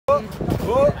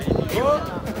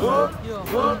3,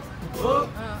 2,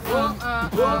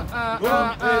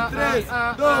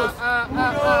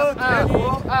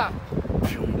 1,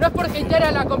 No es por hatear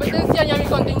a la competencia ni a mi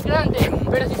contrincante,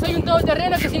 pero si soy un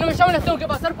todoterreno que si no me llaman los tengo que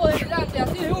pasar por delante.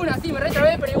 Así de una, así me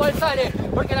retrabé, pero igual sale.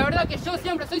 Porque la verdad que yo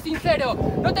siempre soy sincero.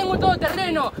 No tengo un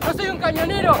todoterreno, no soy un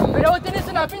cañonero, pero vos tenés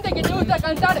una pinta que te gusta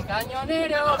cantar.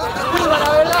 Cañonero, la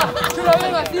verdad, yo lo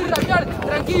vengo así rapear,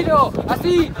 tranquilo,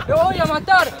 así, lo voy a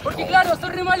matar. Porque claro,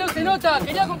 soy re malo, se nota.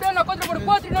 Quería comprar una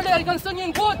 4x4 y no le alcanzó ni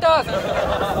en cuotas.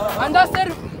 Andá a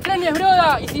hacer trenes,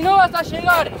 broda, y si no vas a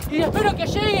llegar. Y espero que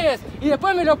llegues y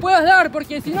después me lo puedas dar,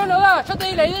 porque si no, no da. Yo te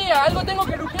di la idea, algo tengo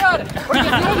que luchar, porque si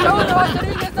no, a vos no va a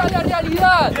servir, esa es la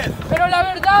realidad. Pero la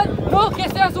verdad, no es que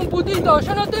seas un putito.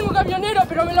 Yo no tengo camionero,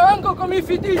 pero me la banco con mi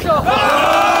fitito.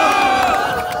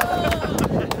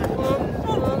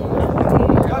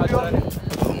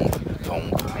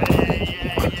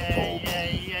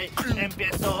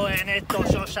 Empiezo en esto,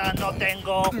 yo ya no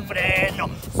tengo freno.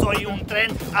 Soy un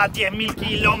tren a 10.000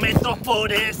 kilómetros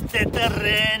por este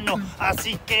terreno.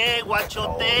 Así que,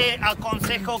 guacho, te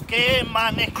aconsejo que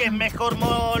manejes mejor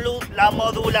la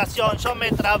modulación. Yo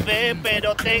me trabé,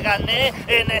 pero te gané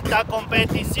en esta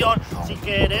competición. Si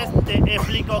querés, te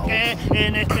explico que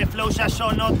en este flow ya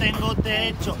yo no tengo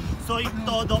techo. Soy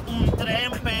todo un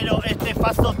tren, pero este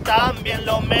faso también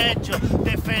lo mecho.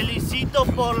 Te felicito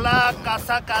por la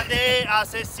casaca de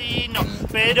asesino,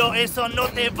 pero eso no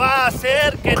te va a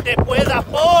hacer que te puedas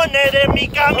poner en mi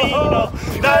camino.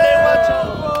 Dale, guacho.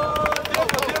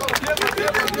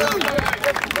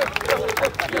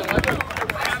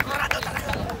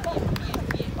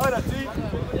 Ahora sí,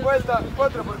 vuelta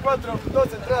 4x4,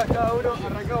 2 entradas cada uno.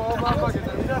 Arrancamos vos, Masma, que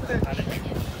terminaste.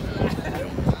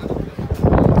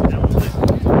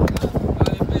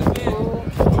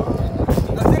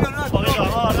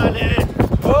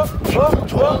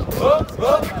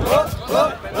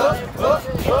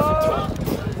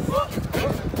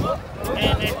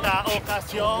 En esta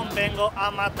ocasión vengo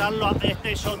a matarlo a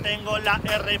este, yo tengo la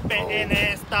RP en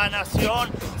esta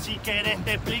nación. Si querés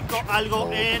te explico algo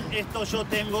en esto, yo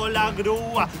tengo la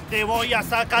grúa. Te voy a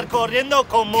sacar corriendo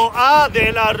como A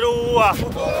de la Rúa.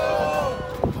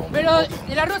 Pero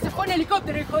el arroz se pone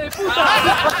helicóptero, hijo de puta.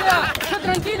 O sea, yo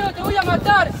tranquilo te voy a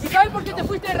matar. ¿Y sabes por qué te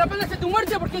fuiste derrapando hacia tu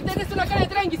muerte? Porque tenés una cara de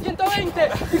tranqui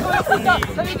 120. Hijo de puta,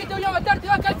 sabés que te voy a matar, te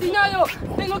vas calcinado.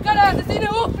 Tengo cara de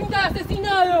asesino, vos pinta de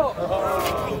asesinado.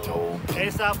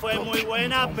 Esa fue muy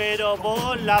buena, pero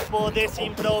vos la podés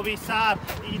improvisar.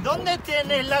 ¿Y dónde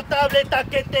tienes la tableta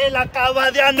que te la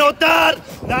acaba de anotar?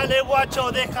 Dale,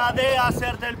 guacho, deja de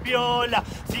hacerte el piola.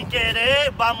 Si querés,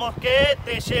 vamos que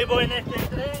te llevo en este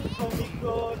tren con mi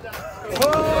cola.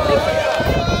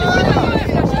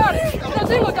 No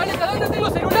tengo tableta, no tengo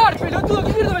celular, pelotudo,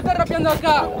 ¿qué mierda me estás rapeando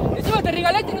acá? Encima te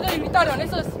regalaste y no te lo invitaron,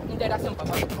 eso es integración,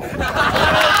 papá.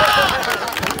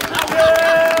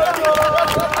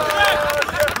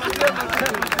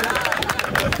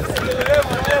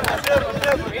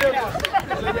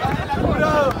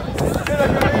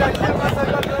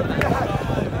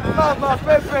 Masma,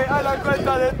 Pepe, a la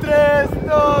cuenta de 3,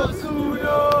 2,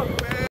 1.